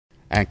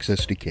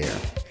Access to care.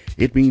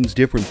 It means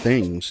different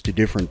things to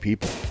different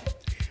people.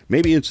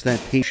 Maybe it's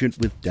that patient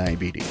with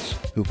diabetes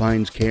who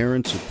finds care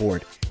and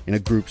support in a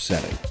group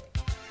setting.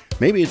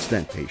 Maybe it's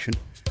that patient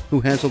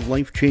who has a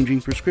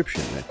life-changing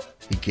prescription that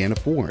he can't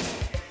afford,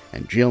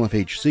 and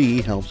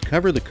GLFHC helps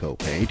cover the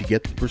copay to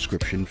get the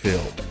prescription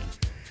filled.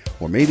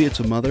 Or maybe it's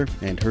a mother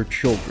and her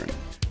children,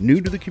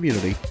 new to the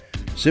community,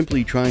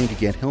 simply trying to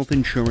get health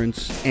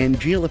insurance, and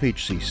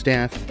GLFHC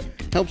staff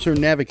helps her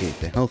navigate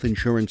the health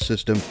insurance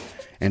system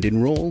and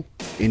enroll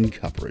in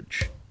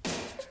coverage.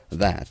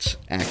 That's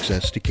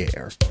access to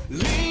care.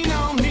 Lean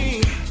on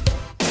me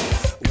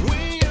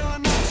when you're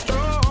not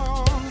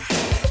strong,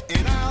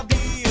 and I'll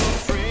be your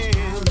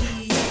friend.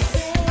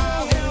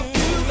 I'll help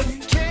you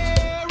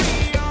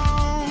carry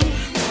on.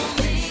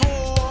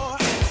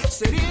 For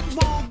said it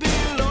won't be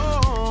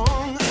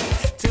long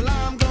till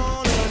I'm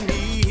gonna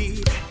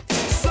need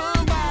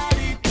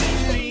somebody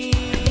to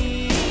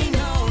lean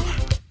on.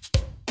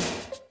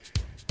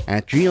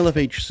 At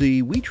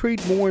GLFHC, we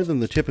treat more than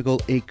the typical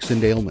aches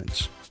and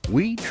ailments.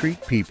 We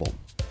treat people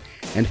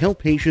and help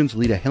patients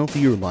lead a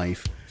healthier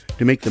life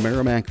to make the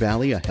Merrimack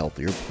Valley a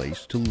healthier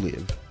place to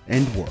live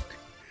and work.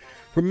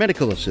 From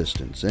medical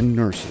assistants and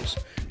nurses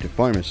to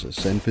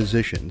pharmacists and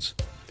physicians,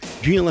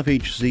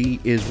 GLFHC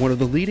is one of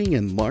the leading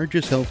and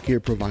largest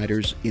healthcare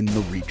providers in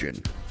the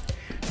region.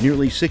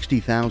 Nearly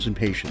 60,000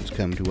 patients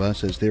come to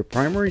us as their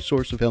primary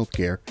source of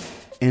healthcare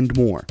and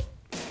more.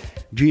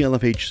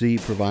 GLFHC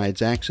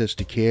provides access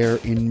to care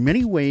in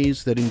many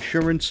ways that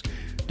insurance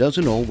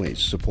doesn't always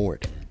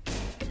support.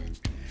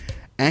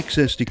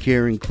 Access to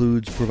care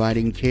includes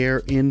providing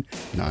care in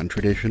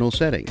non-traditional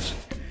settings.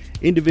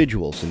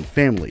 Individuals and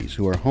families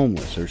who are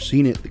homeless are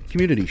seen at the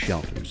community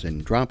shelters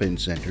and drop-in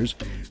centers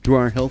through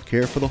our Health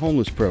Care for the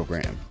Homeless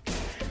program.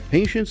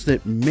 Patients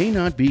that may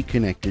not be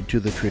connected to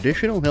the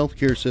traditional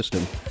healthcare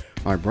system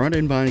are brought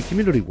in by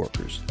community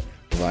workers,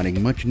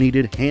 providing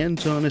much-needed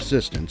hands-on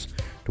assistance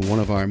to one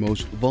of our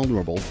most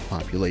vulnerable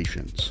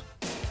populations.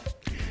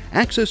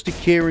 Access to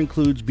care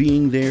includes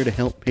being there to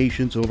help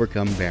patients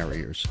overcome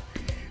barriers.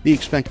 The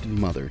expected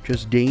mother,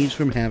 just days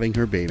from having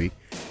her baby,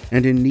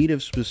 and in need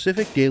of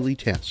specific daily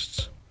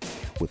tests.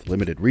 With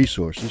limited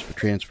resources for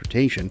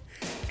transportation,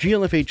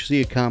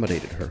 GLFHC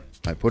accommodated her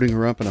by putting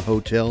her up in a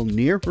hotel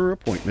near her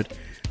appointment,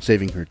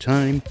 saving her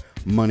time,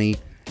 money,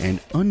 and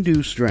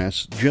undue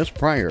stress just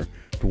prior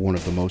to one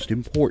of the most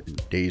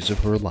important days of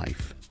her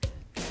life.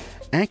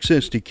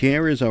 Access to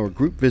Care is our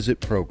group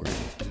visit program,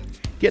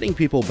 getting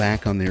people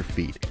back on their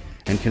feet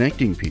and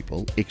connecting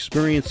people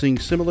experiencing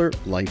similar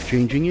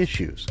life-changing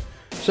issues,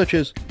 such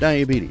as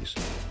diabetes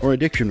or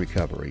addiction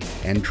recovery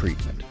and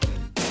treatment.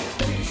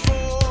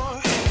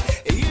 For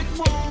it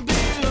won't be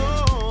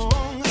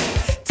long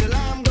till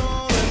I'm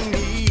gonna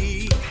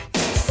need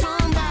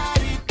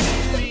somebody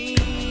to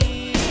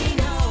lean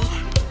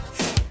on.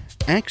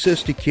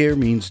 Access to care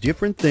means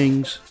different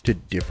things to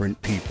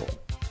different people.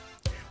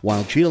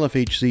 While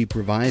GLFHC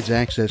provides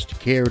access to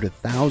care to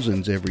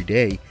thousands every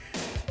day,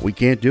 we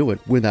can't do it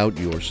without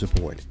your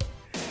support.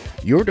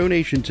 Your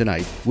donation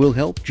tonight will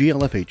help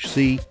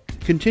GLFHC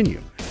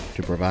continue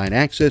to provide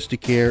access to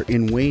care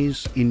in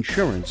ways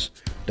insurance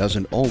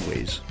doesn't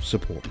always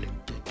support.